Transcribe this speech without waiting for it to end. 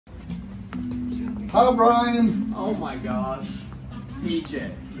Hi, Brian. Oh my gosh.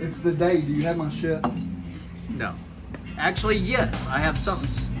 TJ. It's the day. Do you have my shit? No. Actually, yes. I have something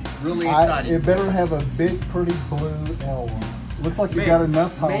really exciting. It better have a big, pretty blue L one. Looks like you got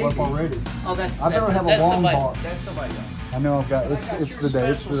enough piled up already. Oh, that's. I better have a long box. That's somebody else. I know I've got. It's the day.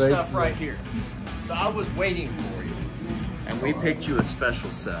 It's the day. Stuff right here. So I was waiting for you, and we picked you a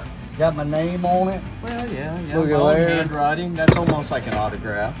special set. Got my name on it. Well, yeah. Look at My own there. handwriting. That's almost like an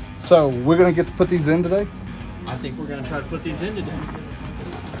autograph. So we're gonna get to put these in today. I think we're gonna try to put these in today.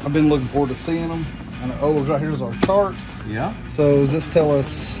 I've been looking forward to seeing them. And right here's our chart. Yeah. So does this tell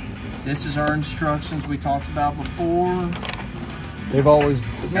us? This is our instructions we talked about before. They've always,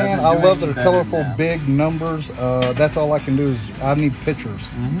 man, I love their colorful now. big numbers. That's all I can do is I need pictures.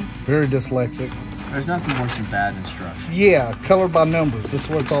 Very dyslexic. There's nothing worse than bad instructions. Yeah, color by numbers. This is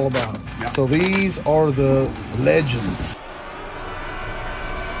what it's all about. Yep. So these are the legends.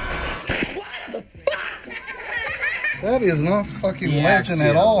 What the fuck? That is not fucking legend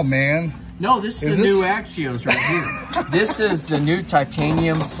at all, man. No, this is the new AXEOs right here. This is the new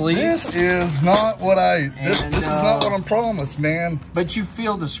titanium sleeves. This is not what this is not what I'm promised, man. But you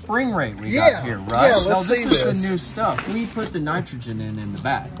feel the spring rate we got here, right? Yeah, let's see this is the new stuff. We put the nitrogen in the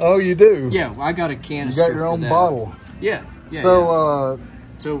back. Oh, you do? Yeah, well, I got a canister. You got your own bottle. Yeah. So,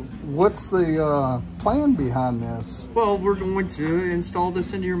 so what's the plan behind this? Well, we're going to install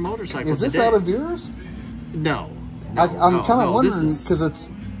this into your motorcycle. Is this out of yours? No. I'm kind of wondering because it's.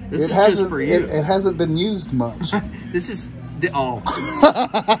 This is just for you. It hasn't been used much. This is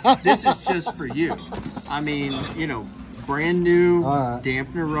this is just for you. I mean, you know, brand new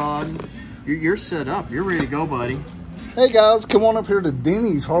dampener rod. You're set up. You're ready to go, buddy. Hey guys, come on up here to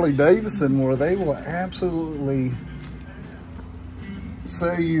Denny's Harley Davidson, where they will absolutely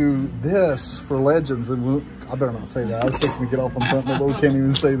say you this for legends. And I better not say that. I was fixing to get off on something, but we can't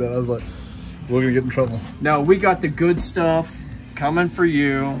even say that. I was like, we're gonna get in trouble. No, we got the good stuff coming for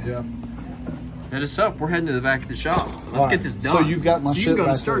you. Yeah. Hit us up. We're heading to the back of the shop. Let's get this done. So you got my shit you can go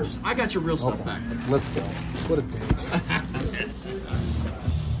back to Sturgis. I got your real stuff back there. Let's go. What a day.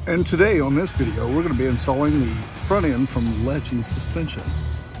 And today on this video, we're going to be installing the front end from Legend Suspension.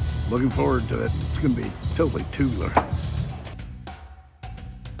 Looking forward to it. It's going to be totally tubular.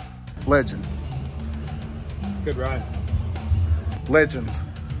 Legend. Good ride. Legends.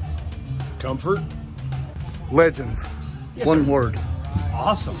 Comfort. Legends. Yes, One sir. word.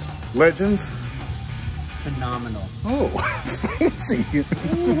 Awesome. Legends. Phenomenal. Oh, fancy.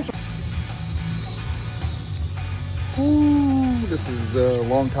 Ooh, this is a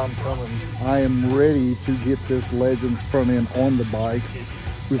long time coming. I am ready to get this Legends front end on the bike.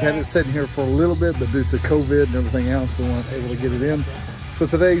 We've had it sitting here for a little bit, but due to COVID and everything else, we weren't able to get it in. So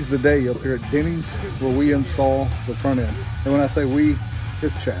today's the day up here at Denny's where we install the front end. And when I say we,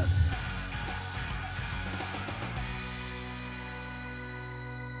 it's Chad.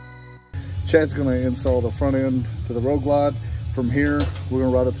 Chad's gonna install the front end to the Road Glide. From here, we're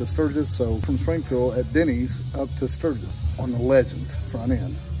gonna ride up to Sturgis. So from Springfield at Denny's up to Sturgis on the Legends front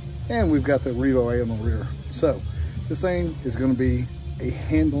end. And we've got the Revo A on the rear. So this thing is gonna be a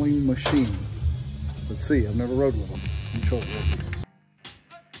handling machine. Let's see, I've never rode with them. I'm sure it will be.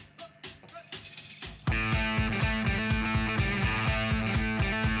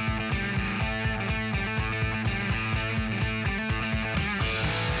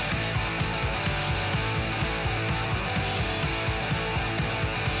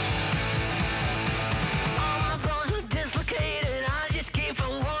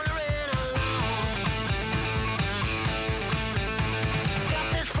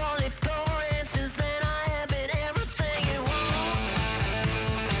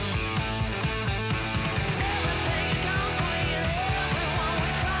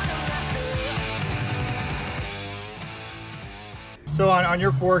 So on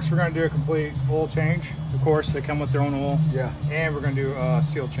your forks, we're going to do a complete oil change. Of course, they come with their own oil. Yeah. And we're going to do a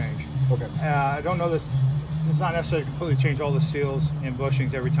seal change. Okay. I don't know this. It's not necessary to completely change all the seals and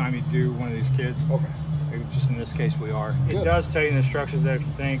bushings every time you do one of these kits. Okay. Just in this case, we are. Good. It does tell you in the instructions that if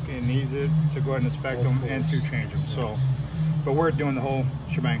you think it needs it, to go ahead and inspect them and to change them. So, but we're doing the whole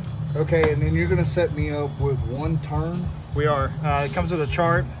shebang. Okay, and then you're going to set me up with one turn? We are. It comes with a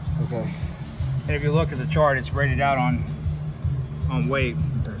chart. Okay. And if you look at the chart, it's rated out on weight.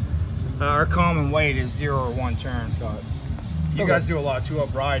 Okay. Our common weight is 0 or 1 turn. You guys do a lot of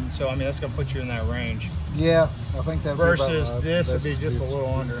 2-up riding, so I mean that's gonna put you in that range. Yeah, I think that versus this would be just a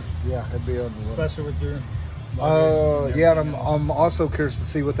little under. Yeah, it'd be under. Especially with your. Yeah, and I'm also curious to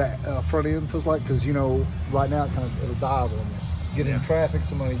see what that front end feels like, because you know right now it'll dive on you. Get in traffic,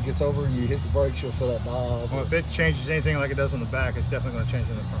 somebody gets over and you hit the brakes, you'll feel that dive. Well, if it changes anything like it does on the back, it's definitely going to change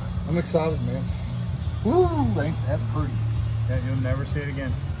in the front. I'm excited, man. Woo, ain't that pretty. Yeah, you'll never see it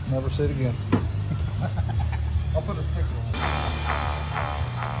again. Never see it again. I'll put a sticker on it.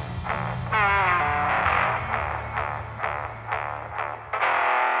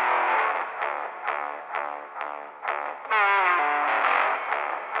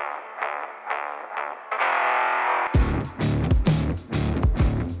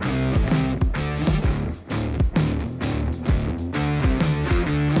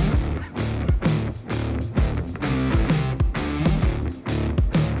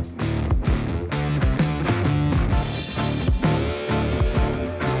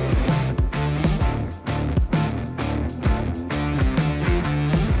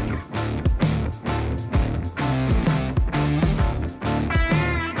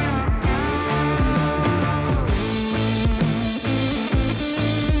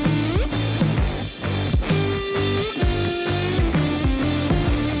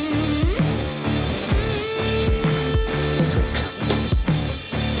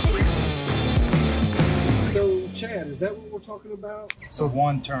 Is that what we're talking about? So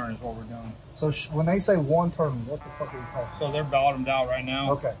one turn is what we're doing. So when they say one turn, what the fuck are we talking about? So they're bottomed out right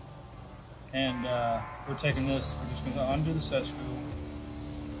now. Okay. And we're taking this, we're just going to undo the set screw.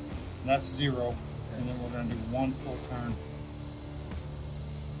 And that's 0. And then we're going to do one full turn.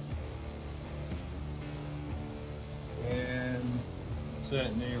 And that's it.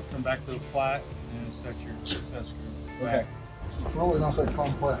 And then you'll come back to the flat and set your set screw back. Okay. It's really not that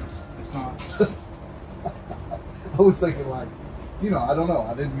complex. It's not. I was thinking like, you know, I don't know.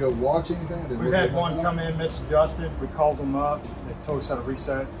 I didn't go watch anything. We had one come in misadjusted. We called them up. They told us how to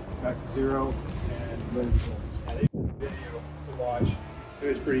reset back to 0. And they did a video to watch. It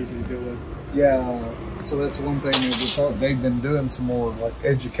was pretty easy to deal with. Yeah. So that's one thing that they've been doing some more like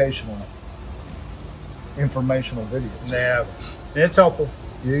educational, informational videos. They have. It's helpful.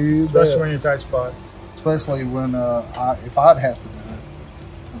 You especially bet. when you're in a tight spot. Especially when if I'd have to do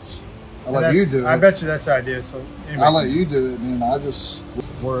it, I'll let you do it. I bet you that's the idea. So anyway. I'll let you do it, and then I just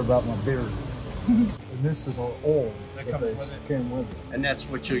worry about my beard. And this is our oil That that comes they with it. came with it. And that's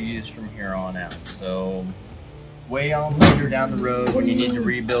what you'll use from here on out. So way on later down the road when you need to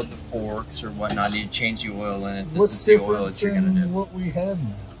rebuild the forks or whatnot, you change the oil in it. This is the oil that you're going to do. What we had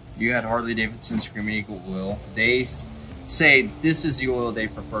now? You had Harley Davidson Screamin Eagle oil. They say this is the oil they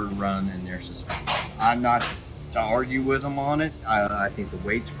prefer to run in their suspension. I'm not to argue with them on it. I think the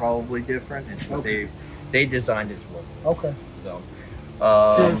weight's probably different. It's what they designed it to work with. Okay. So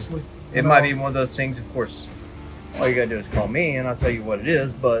Seriously, it might be one of those things. Of course, all you gotta do is call me and I'll tell you what it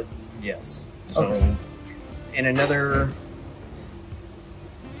is. But yes, so Okay. in another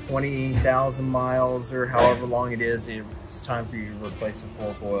 20,000 miles or however long it is, it's time for you to replace the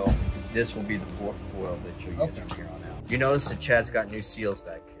fork oil. This will be the fork oil that you'll use from here on out. You notice that Chad's got new seals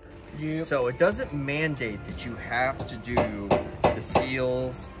back here. Yep. So it doesn't mandate that you have to do the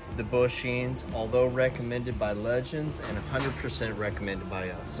seals, the bushings, although recommended by Legends and 100% recommended by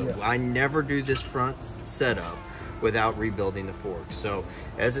us. So Yeah. I never do this front setup without rebuilding the fork. So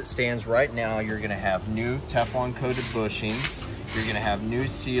as it stands right now, you're gonna have new Teflon coated bushings, you're gonna have new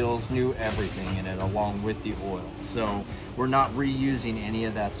seals, new everything in it along with the oil. So we're not reusing any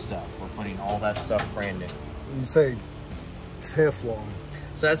of that stuff. We're putting all that stuff brand new. You say Teflon.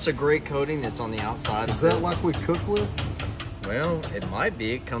 So that's a great coating that's on the outside Is of that this. like we cook with? Well, it might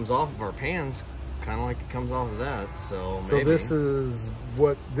be. It comes off of our pans, kind of like it comes off of that. So So maybe. this is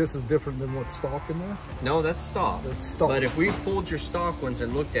different than what's stock in there? No, that's stock. That's stock. But if we pulled your stock ones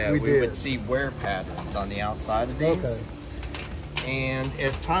and looked at it, we did. would see wear patterns on the outside of these. Okay. And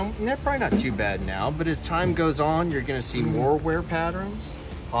as time, and they're probably not too bad now, but as time goes on, you're going to see more wear patterns,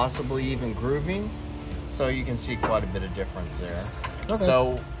 possibly even grooving. So you can see quite a bit of difference there. Okay.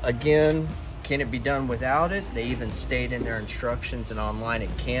 So again, can it be done without it? They even state in their instructions and online it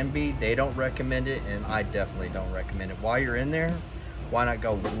can be. They don't recommend it, and I definitely don't recommend it. While you're in there, why not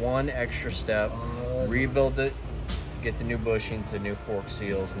go one extra step, rebuild it, get the new bushings, the new fork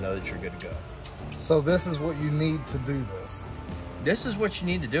seals, and know that you're good to go. So this is what you need to do this. This is what you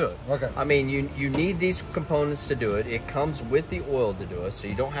need to do it. Okay. I mean, you need these components to do it. It comes with the oil to do it, so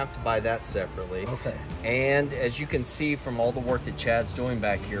you don't have to buy that separately. Okay. And as you can see from all the work that Chad's doing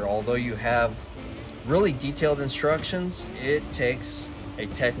back here, although you have really detailed instructions, it takes a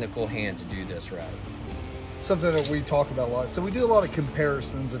technical hand to do this right. Something that we talk about a lot. So we do a lot of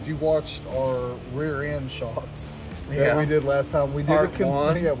comparisons. If you watched our rear end shots that we did last time, we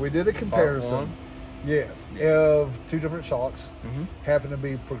did we did a comparison. Yes, of two different shocks, happen to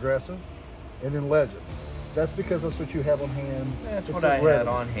be Progressive and then Legends. That's because that's what you have on hand. That's what I had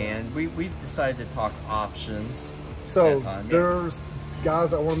on hand. We decided to talk options. So that time, there's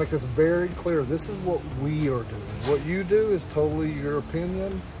guys, I want to make this very clear. This is what we are doing. What you do is totally your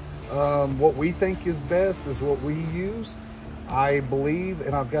opinion. What we think is best is what we use. I believe,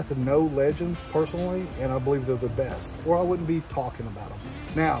 and I've got to know Legends personally, and I believe they're the best, or I wouldn't be talking about them.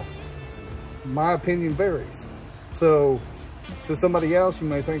 Now, my opinion varies. So to somebody else, you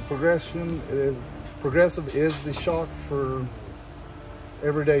may think Progressive is the shock for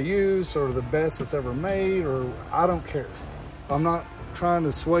everyday use, or the best that's ever made, or I don't care. I'm not trying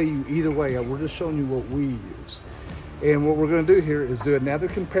to sway you either way. We're just showing you what we use. And what we're going to do here is do another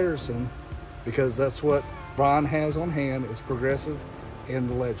comparison, because that's what Brian has on hand, is Progressive and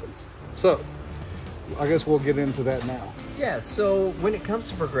the Legends. So I guess we'll get into that now. Yeah, so when it comes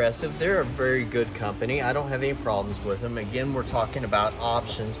to Progressive, they're a very good company. I don't have any problems with them. Again, we're talking about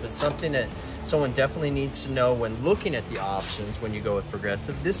options, but something that someone definitely needs to know when looking at the options when you go with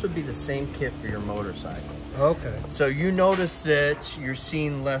Progressive, this would be the same kit for your motorcycle. Okay. So you notice that you're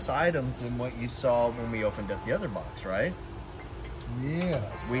seeing less items than what you saw when we opened up the other box, right?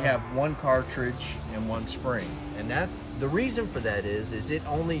 Yes. We have one cartridge and one spring. And that's the reason for that is it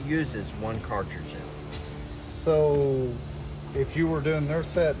only uses one cartridge in it. So if you were doing their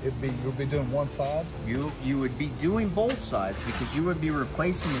set, you'd be doing one side? You would be doing both sides, because you would be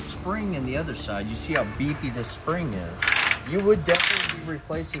replacing the spring in the other side. You see how beefy this spring is. You would definitely be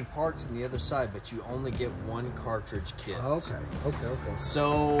replacing parts in the other side, but you only get one cartridge kit. Okay.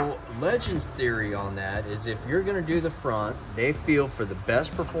 So Legends theory on that is, if you're gonna do the front, they feel for the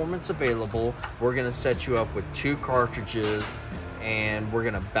best performance available, we're gonna set you up with two cartridges, and we're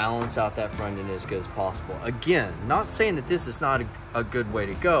gonna balance out that front end as good as possible. Again, not saying that this is not a good way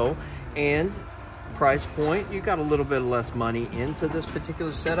to go, and price point, you got a little bit less money into this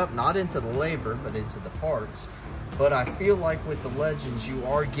particular setup, not into the labor, but into the parts. But I feel like with the Legends, you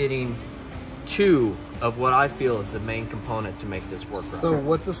are getting two of what I feel is the main component to make this work right. So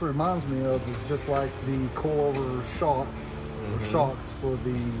what this reminds me of is just like the coilover shock, or shocks for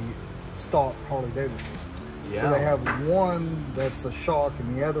the stock Harley Davidson. Yeah. So they have one that's a shock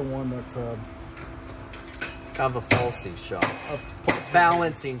and the other one that's a kind of a falsy shock. A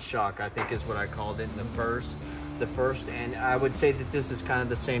balancing shock, I think is what I called it in the first. And I would say that this is kind of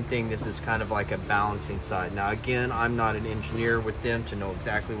the same thing. This is kind of like a balancing side. Now again, I'm not an engineer with them to know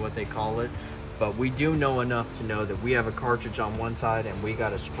exactly what they call it, but we do know enough to know that we have a cartridge on one side and we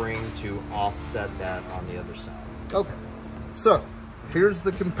got a spring to offset that on the other side. Okay, so here's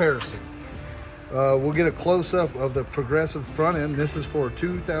the comparison. We'll get a close-up of the Progressive front end. This is for a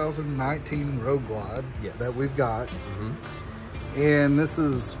 2019 Road Glide that we've got. And this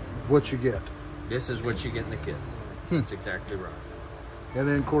is what you get. This is what you get in the kit. That's exactly right. And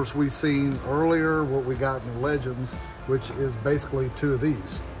then, of course, we've seen earlier what we got in the Legends, which is basically two of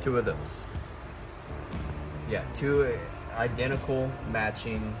these. Two of those. Yeah, two identical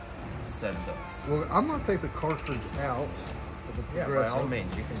matching set of those. Well, I'm going to take the cartridge out of the Progressive. Yeah, by all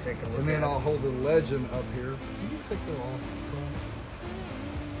means, you can take a look and then at I'll it. hold the Legend up here. You can take it off.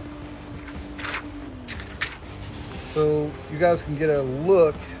 So you guys can get a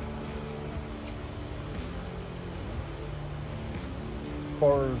look as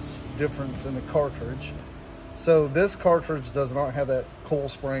far as difference in the cartridge. So this cartridge does not have that coil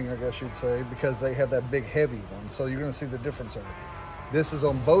spring, I guess you'd say, because they have that big heavy one. So you're going to see the difference there. This is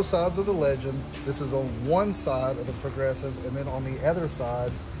on both sides of the Legend. This is on one side of the Progressive, and then on the other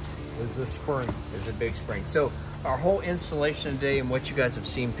side is this spring. Is a big spring. So our whole installation today and what you guys have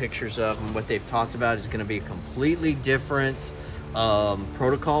seen pictures of and what they've talked about is going to be a completely different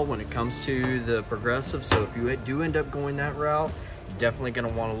protocol when it comes to the Progressive. So if you do end up going that route, you're definitely going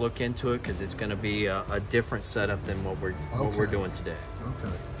to want to look into it, because it's going to be a different setup than what we're doing today.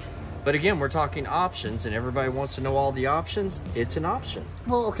 Okay. But again, we're talking options, and everybody wants to know all the options. It's an option.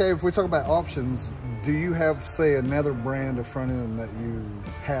 Well, okay, if we talk about options, do you have, say, another brand of front end that you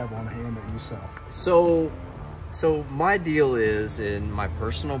have on hand that you sell? So my deal is, in my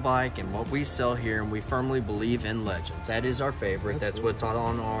personal bike and what we sell here, and we firmly believe in Legends. That is our favorite. That's what's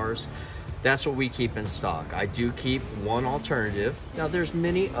on ours. That's what we keep in stock. I do keep one alternative. Now there's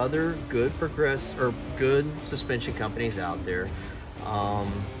many other good good suspension companies out there.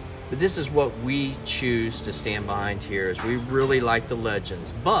 But this is what we choose to stand behind here, is we really like the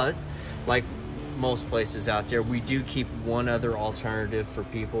Legends. But like most places out there, we do keep one other alternative for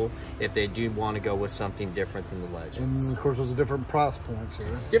people if they do want to go with something different than the Legends. And of course, there's different price points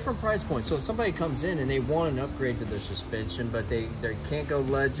here. Different price points. So if somebody comes in and they want an upgrade to their suspension, but they can't go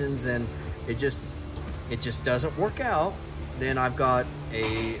Legends, and it just doesn't work out, then I've got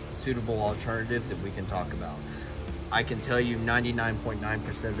a suitable alternative that we can talk about. I can tell you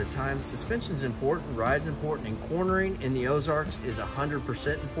 99.9% of the time, suspension's important, ride's important, and cornering in the Ozarks is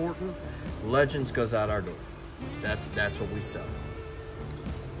 100% important. Legends goes out our door. That's what we sell.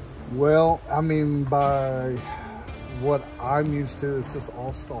 Well, I mean, by what I'm used to, it's just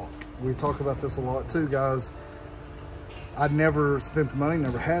all stock. We talk about this a lot too, guys. I never spent the money,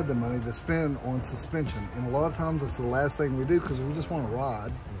 never had the money to spend on suspension. And a lot of times it's the last thing we do because we just want to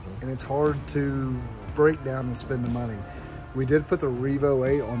ride. And it's hard to break down and spend the money. We did put the Revo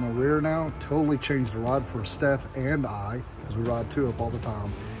 8 on the rear now, totally changed the ride for Steph and I, because we ride 2 up all the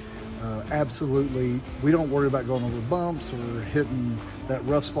time. Absolutely, we don't worry about going over bumps or hitting that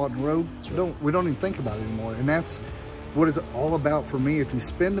rough spot in the road. Sure. We don't even think about it anymore. And that's what it's all about for me. If you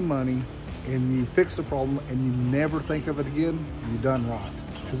spend the money and you fix the problem and you never think of it again, you're done right,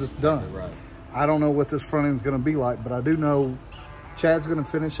 because it's done. Right. I don't know what this front end is going to be like, but I do know Chad's going to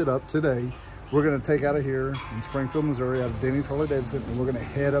finish it up today. We're going to take out of here in Springfield, Missouri, out of Denny's Harley-Davidson, and we're going to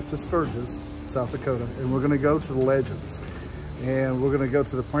head up to Sturgis, South Dakota, and we're going to go to the Legends. And we're going to go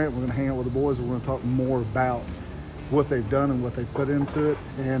to the plant, we're going to hang out with the boys, and we're going to talk more about what they've done and what they put into it.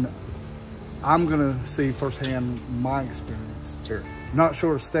 And I'm going to see firsthand my experience. Sure. Not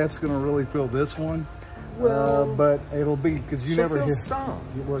sure if Steph's going to really feel this one. Well, but it'll be, because you never hit some.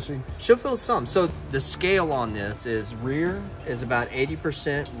 Will she? She'll feel some. So the scale on this is rear is about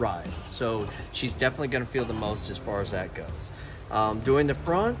 80% ride. So she's definitely going to feel the most as far as that goes. Doing the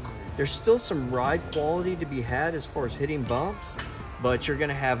front, there's still some ride quality to be had as far as hitting bumps, but you're going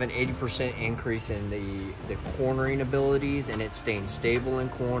to have an 80% increase in the cornering abilities, and it's staying stable in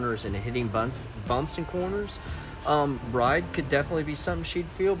corners and hitting bumps in corners. Ride could definitely be something she'd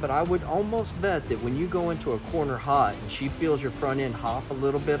feel, but I would almost bet that when you go into a corner hot and she feels your front end hop a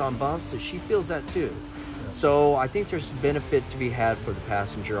little bit on bumps, that she feels that too. Yeah. So I think there's benefit to be had for the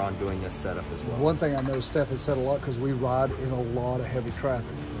passenger on doing this setup as well. One thing I know Steph has said a lot, because we ride in a lot of heavy traffic.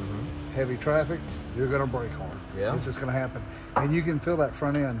 Heavy traffic, you're going to brake hard. Yeah. It's just going to happen. And you can feel that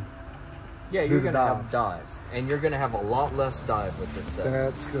front end. Yeah, you're going to have dive. And you're going to have a lot less dive with this setup.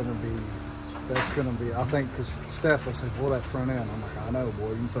 That's going to be, I think, because Steph will say, boy, that front end. I'm like, I know,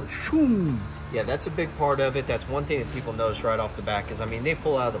 boy. You can feel shoom. Yeah, that's a big part of it. That's one thing that people notice right off the back is, I mean, they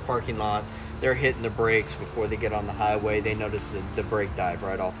pull out of the parking lot, they're hitting the brakes before they get on the highway. They notice the brake dive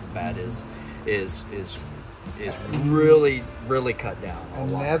right off the bat is really, really cut down.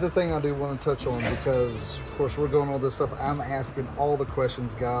 Another thing I do want to touch on, because of course we're doing all this stuff, I'm asking all the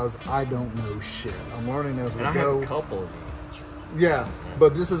questions, guys. I don't know shit. I'm learning as we go. I have a couple of these. Yeah,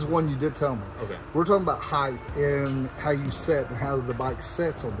 but this is one you did tell me. Okay. We're talking about height and how you set and how the bike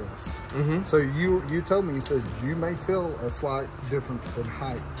sets on this. So you told me, you said you may feel a slight difference in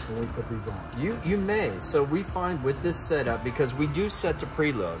height when we put these on. You may. So we find with this setup, because we do set the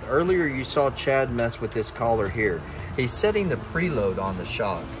preload. Earlier you saw Chad mess with this collar here. He's setting the preload on the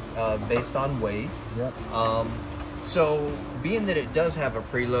shock based on weight. Yep. So being that it does have a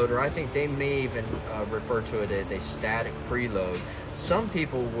preloader, I think they may even refer to it as a static preload. Some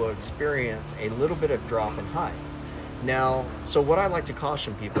people will experience a little bit of drop in height. Now, so what I like to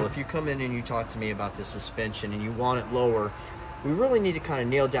caution people, if you come in and you talk to me about the suspension and you want it lower, we really need to kind of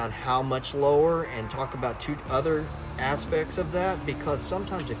nail down how much lower and talk about 2 other aspects of that, because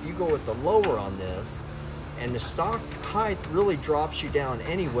sometimes if you go with the lower on this, and the stock height really drops you down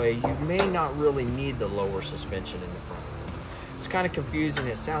anyway, you may not really need the lower suspension in the front. It's kind of confusing,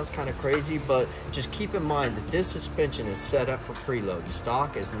 it sounds kind of crazy, but just keep in mind that this suspension is set up for preload.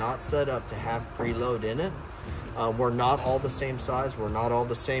 Stock is not set up to have preload in it. We're not all the same size, we're not all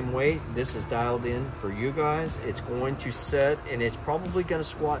the same weight. This is dialed in for you guys. It's going to set, and it's probably going to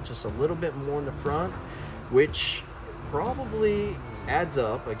squat just a little bit more in the front, which probably adds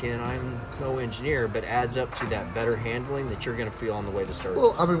up, again, I'm no engineer, but adds up to that better handling that you're going to feel on the way to Sturgis.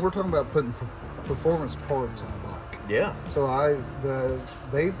 Well, I mean, we're talking about putting performance parts on the bike. Yeah. So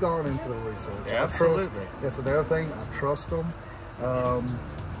they've gone into the research. Absolutely. That's another thing. I trust them.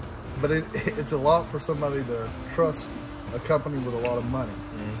 But it's a lot for somebody to trust a company with a lot of money.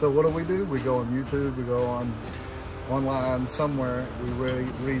 So what do? We go on YouTube, we go online somewhere, we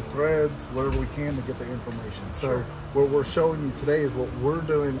read threads, whatever we can to get the information. So what we're showing you today is what we're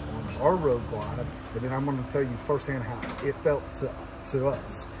doing on our road glide, and then I'm going to tell you firsthand how it felt to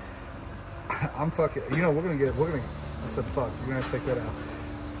us. I'm fucking, you know, I said fuck, you're going to have to take that out.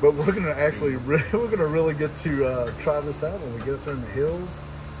 But we're going to actually, we're going to really get to try this out when we get up there in the hills.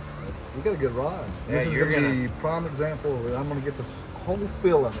 We got a good ride. Yeah, this is going to be a prime example. I'm going to get the whole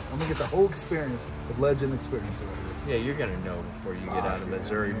feel of it. I'm going to get the whole experience, the legend experience of it. Yeah, you're going to know before you get out of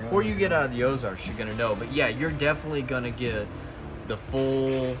Missouri. Before you get out of the Ozarks, you're going to know. But yeah, you're definitely going to get the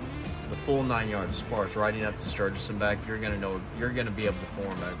full the full 9 yards as far as riding up to Sturgis and back. You're gonna be able to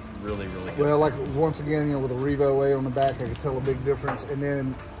form a really good. Well, like once again, you know, with a Revo A on the back, I could tell a big difference. And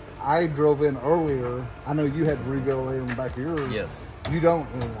then I drove in earlier. I know you had Revo A on the back of yours. Yes. You don't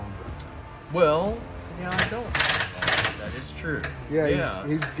any longer. Well, yeah, I don't. That is true. Yeah.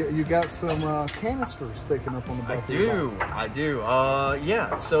 You got some canisters sticking up on the back. I do.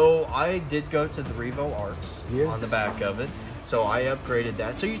 Yeah. So I did go to the Revo Arcs on the back of it. So I upgraded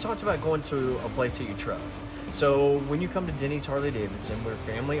that. So you talked about going to a place that you trust. So when you come to Denny's Harley Davidson, we're a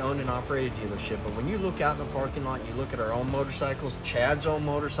family-owned and operated dealership. But when you look out in the parking lot, you look at our own motorcycles, Chad's own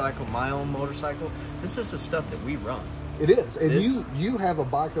motorcycle, my own motorcycle. This is the stuff that we run. It is. And you have a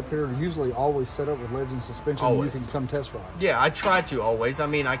bike up here usually always set up with Legend suspension. Always. You can come test ride. Yeah, I try to always. I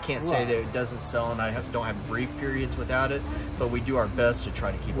mean, I can't say that it doesn't sell and I don't have brief periods without it, but we do our best to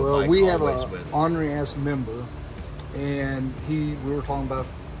try to keep a bike we always have with it. Ornery ass member, and we were talking about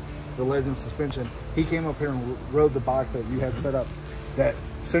the Legend suspension. He came up here and rode the bike that you had set up. That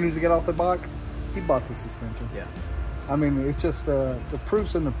as soon as he got off the bike, he bought the suspension. Yeah. I mean, it's just the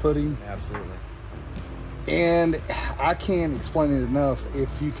proof's in the pudding. Absolutely. And I can't explain it enough. If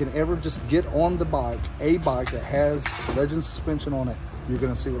you can ever just get on the bike, a bike that has Legend suspension on it, you're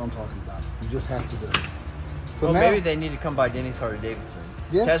going to see what I'm talking about. You just have to do it. So well, now, maybe they need to come by Denny's Harley Davidson.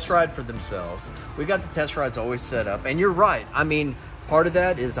 Yes. Test ride for themselves. We got the test rides always set up. And you're right. I mean, part of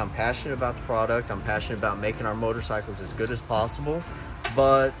that is I'm passionate about the product. I'm passionate about making our motorcycles as good as possible.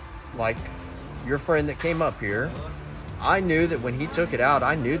 But like your friend that came up here, I knew that when he took it out,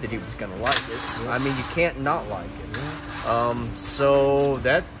 I knew that he was going to like it. I mean, you can't not like it. So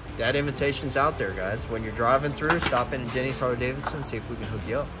that invitation's out there, guys. When you're driving through, stop in at Denny's Harley Davidson, see if we can hook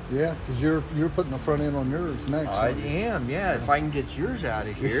you up. Yeah, because you're putting the front end on yours next. I am, yeah. If I can get yours out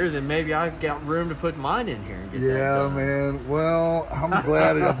of here, then maybe I've got room to put mine in here and get that done. Man. Well, I'm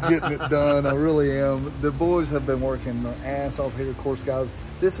glad I'm getting it done. I really am. The boys have been working their ass off here. Of course, guys,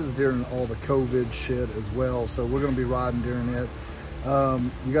 this is during all the COVID shit as well, so we're going to be riding during it.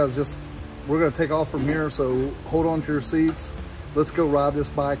 You guys we're going to take off from here, so hold on to your seats. Let's go ride this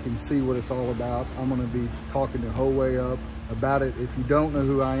bike and see what it's all about. I'm going to be talking the whole way up about it. If you don't know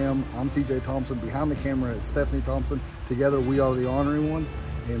who I am, I'm TJ Thompson. Behind the camera is Stephanie Thompson. Together we are the Ornery One,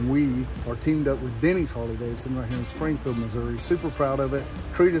 and we are teamed up with Denny's Harley Davidson right here in Springfield, Missouri. Super proud of it.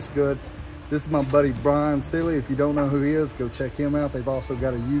 Treat us good. This is my buddy Brian Stilly. If you don't know who he is, go check him out. They've also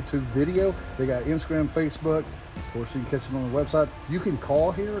got a YouTube video. They got Instagram, Facebook. Of course, you can catch him on the website. You can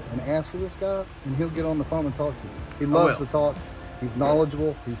call here and ask for this guy, and he'll get on the phone and talk to you. He loves to talk. He's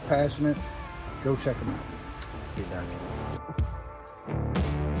knowledgeable. He's passionate. Go check him out. See that.